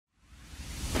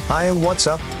Hi, what's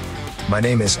up? My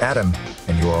name is Adam,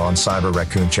 and you are on Cyber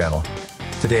Raccoon channel.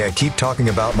 Today I keep talking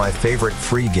about my favorite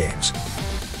free games.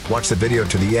 Watch the video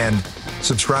to the end,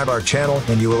 subscribe our channel,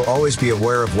 and you will always be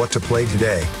aware of what to play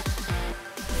today.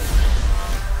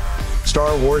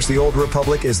 Star Wars: The Old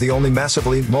Republic is the only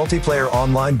massively multiplayer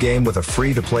online game with a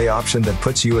free-to-play option that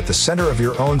puts you at the center of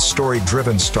your own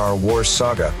story-driven Star Wars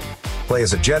saga. Play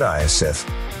as a Jedi, a Sith,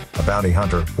 a bounty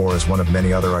hunter, or as one of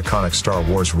many other iconic Star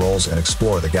Wars roles and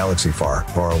explore the galaxy far,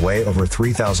 far away over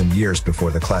 3,000 years before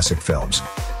the classic films.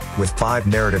 With 5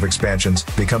 narrative expansions,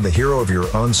 become the hero of your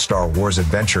own Star Wars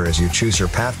adventure as you choose your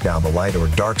path down the light or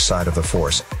dark side of the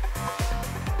Force.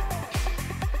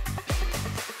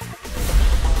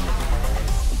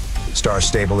 Star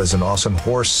Stable is an awesome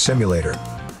horse simulator.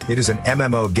 It is an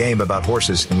MMO game about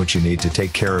horses in which you need to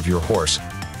take care of your horse.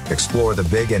 Explore the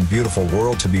big and beautiful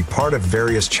world to be part of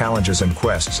various challenges and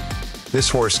quests. This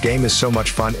horse game is so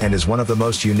much fun and is one of the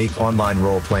most unique online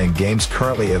role-playing games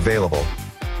currently available.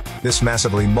 This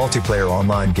massively multiplayer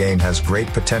online game has great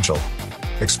potential.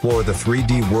 Explore the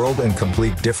 3D world and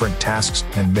complete different tasks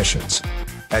and missions.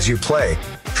 As you play,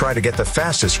 try to get the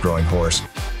fastest growing horse.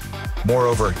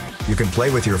 Moreover, you can play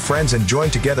with your friends and join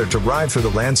together to ride through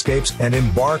the landscapes and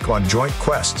embark on joint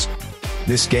quests.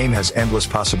 This game has endless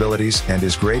possibilities and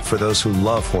is great for those who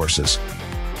love horses.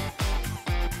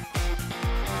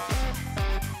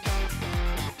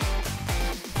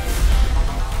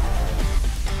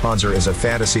 Panzar is a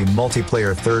fantasy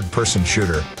multiplayer third-person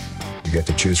shooter. You get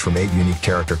to choose from 8 unique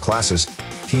character classes,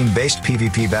 team-based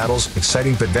PvP battles,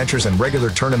 exciting adventures, and regular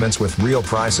tournaments with real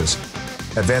prizes.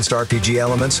 Advanced RPG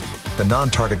elements, the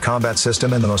non-target combat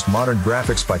system, and the most modern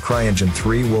graphics by CryEngine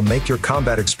 3 will make your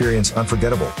combat experience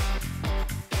unforgettable.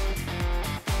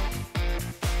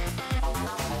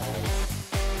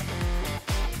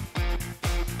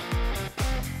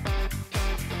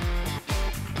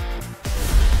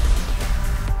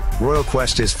 Royal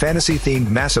Quest is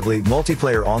fantasy-themed, massively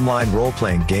multiplayer online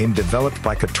role-playing game developed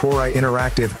by Kotori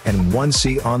Interactive and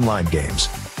 1C Online Games.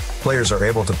 Players are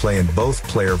able to play in both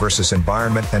player versus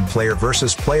environment and player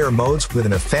versus player modes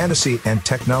within a fantasy and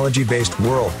technology-based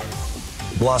world.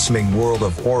 Blossoming world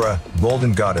of Aura,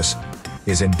 Golden Goddess,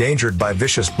 is endangered by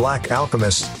vicious black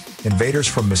alchemists, invaders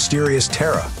from mysterious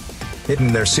Terra. Hidden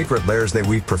in their secret lairs, they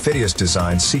weave perfidious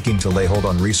designs seeking to lay hold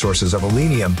on resources of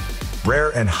Elenium,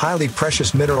 rare and highly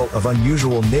precious mineral of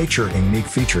unusual nature and unique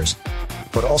features,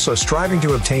 but also striving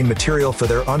to obtain material for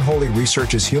their unholy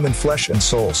research as human flesh and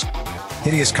souls.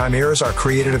 Hideous chimeras are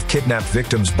created of kidnapped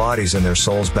victims' bodies and their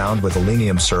souls bound with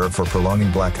Elenium serve for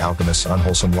prolonging black alchemists'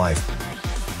 unwholesome life.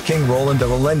 King Roland of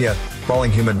Alenia,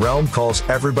 falling human realm, calls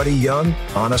everybody young,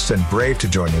 honest, and brave to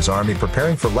join his army,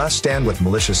 preparing for last stand with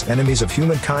malicious enemies of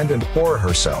humankind and Aura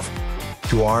herself.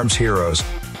 To arms, heroes!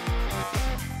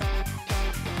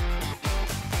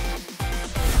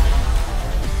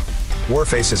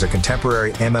 Warface is a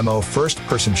contemporary MMO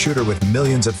first-person shooter with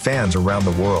millions of fans around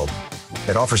the world.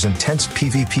 It offers intense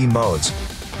PvP modes,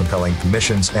 compelling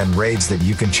missions and raids that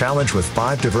you can challenge with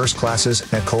 5 diverse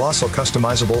classes and colossal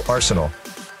customizable arsenal.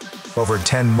 Over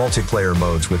 10 multiplayer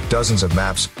modes with dozens of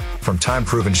maps, from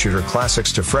time-proven shooter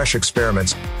classics to fresh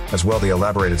experiments, as well the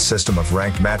elaborated system of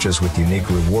ranked matches with unique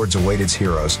rewards await its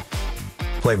heroes.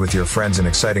 Play with your friends in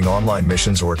exciting online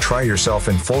missions or try yourself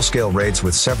in full-scale raids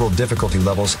with several difficulty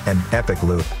levels and epic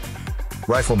loot.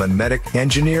 Rifleman, medic,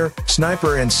 engineer,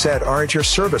 sniper, and SED are at your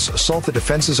service. Assault the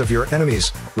defenses of your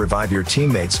enemies, revive your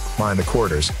teammates, mine the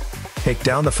quarters, take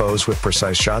down the foes with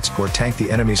precise shots, or tank the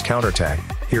enemy's counterattack.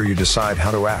 Here you decide how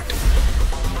to act.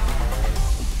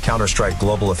 Counter-Strike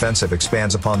Global Offensive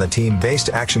expands upon the team-based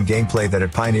action gameplay that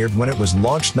it pioneered when it was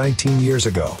launched 19 years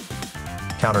ago.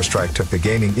 Counter-Strike took the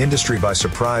gaming industry by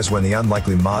surprise when the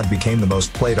unlikely mod became the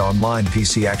most played online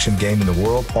PC action game in the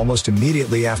world almost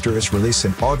immediately after its release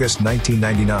in August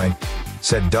 1999,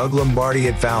 said Doug Lombardi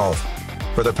at Valve.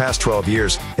 For the past 12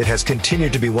 years, it has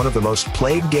continued to be one of the most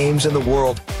played games in the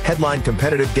world, headlined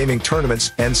competitive gaming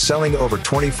tournaments, and selling over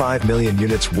 25 million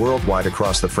units worldwide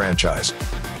across the franchise.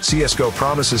 CSGO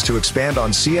promises to expand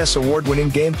on CS award-winning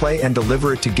gameplay and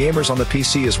deliver it to gamers on the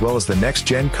PC as well as the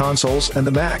next-gen consoles and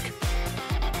the Mac.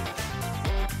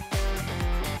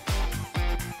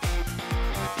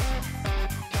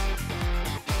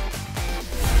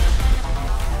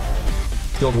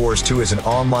 Guild Wars 2 is an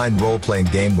online role-playing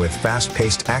game with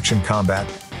fast-paced action combat,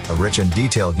 a rich and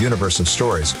detailed universe of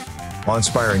stories,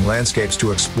 awe-inspiring landscapes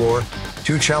to explore,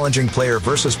 2 challenging player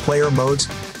versus player modes,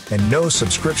 and no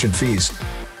subscription fees.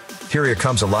 Tyria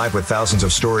comes alive with thousands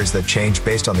of stories that change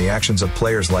based on the actions of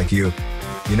players like you.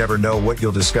 You never know what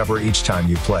you'll discover each time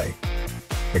you play.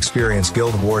 Experience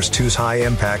Guild Wars 2's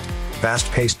high-impact,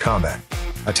 fast-paced combat,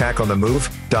 Attack on the move,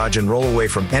 dodge and roll away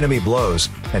from enemy blows,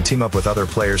 and team up with other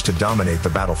players to dominate the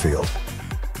battlefield.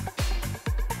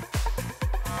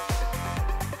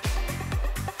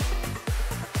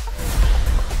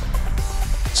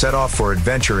 Set off for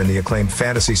adventure in the acclaimed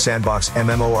fantasy sandbox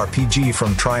MMORPG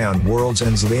from Tryon Worlds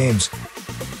and Games.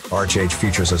 ArcheAge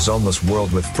features a zoneless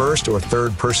world with first or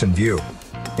third-person view.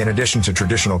 In addition to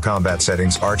traditional combat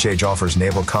settings, ArcheAge offers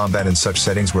naval combat in such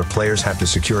settings where players have to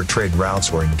secure trade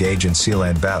routes or engage in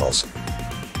sea-land battles.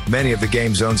 Many of the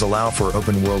game zones allow for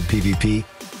open-world PvP.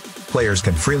 Players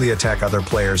can freely attack other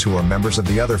players who are members of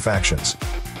the other factions.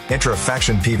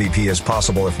 Intra-faction PvP is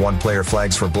possible if one player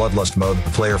flags for Bloodlust mode. The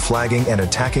player flagging and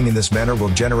attacking in this manner will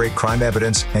generate crime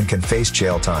evidence and can face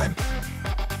jail time.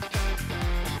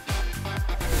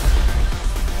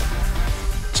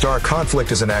 Star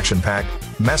Conflict is an action-packed,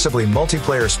 massively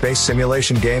multiplayer space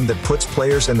simulation game that puts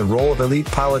players in the role of elite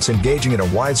pilots engaging in a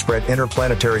widespread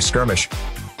interplanetary skirmish.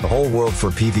 The whole world for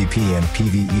PvP and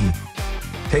PvE.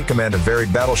 Take command of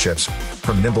varied battleships,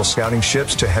 from nimble scouting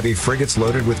ships to heavy frigates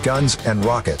loaded with guns and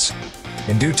rockets.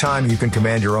 In due time, you can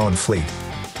command your own fleet.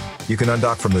 You can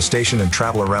undock from the station and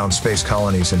travel around space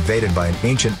colonies invaded by an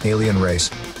ancient alien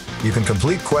race. You can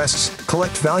complete quests,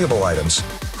 collect valuable items,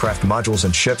 craft modules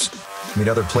and ships, meet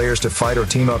other players to fight or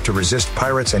team up to resist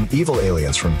pirates and evil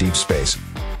aliens from deep space.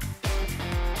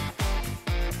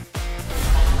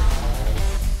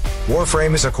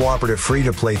 Warframe is a cooperative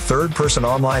free-to-play third-person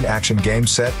online action game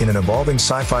set in an evolving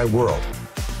sci-fi world.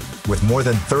 With more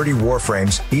than 30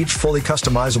 Warframes, each fully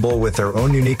customizable with their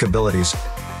own unique abilities,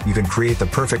 you can create the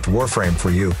perfect Warframe for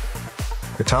you.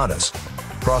 Katanas,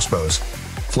 crossbows,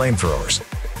 flamethrowers.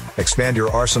 Expand your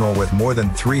arsenal with more than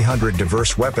 300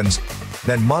 diverse weapons,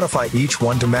 then modify each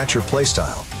one to match your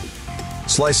playstyle.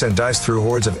 Slice and dice through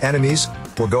hordes of enemies,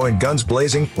 or go in guns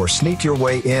blazing, or sneak your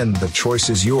way in, the choice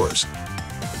is yours.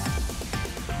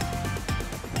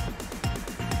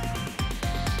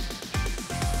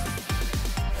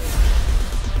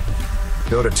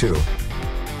 Dota 2.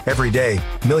 Every day,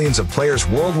 millions of players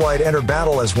worldwide enter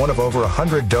battle as one of over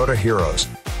 100 Dota heroes.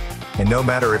 And no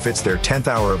matter if it's their 10th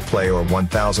hour of play or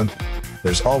 1000th,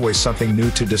 there's always something new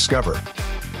to discover.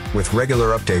 With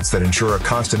regular updates that ensure a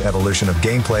constant evolution of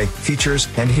gameplay, features,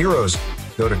 and heroes,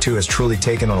 Dota 2 has truly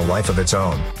taken on a life of its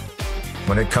own.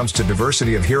 When it comes to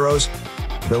diversity of heroes,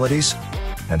 abilities,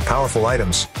 and powerful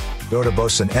items, Dota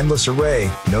boasts an endless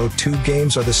array. No two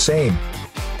games are the same.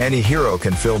 Any hero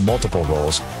can fill multiple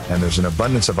roles, and there's an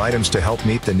abundance of items to help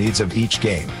meet the needs of each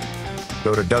game.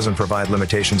 Dota doesn't provide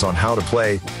limitations on how to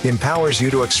play, it empowers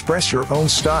you to express your own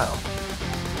style.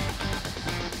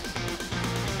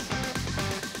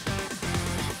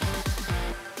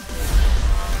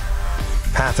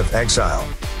 Path of Exile.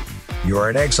 You are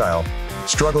in exile,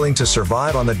 struggling to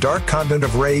survive on the dark continent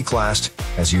of Raccoon,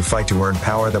 as you fight to earn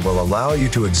power that will allow you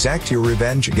to exact your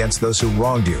revenge against those who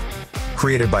wronged you.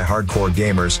 Created by hardcore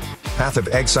gamers, Path of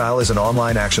Exile is an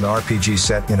online action RPG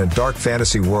set in a dark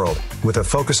fantasy world, with a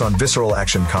focus on visceral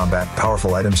action combat,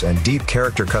 powerful items, and deep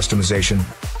character customization.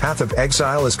 Path of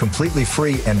Exile is completely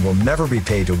free and will never be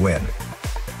paid to win.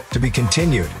 To be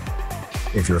continued.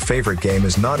 If your favorite game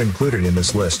is not included in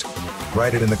this list,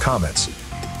 write it in the comments.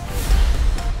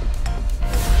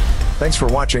 Thanks for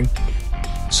watching.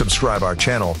 Subscribe our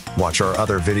channel, watch our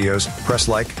other videos, press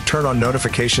like, turn on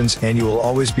notifications, and you will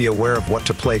always be aware of what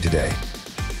to play today.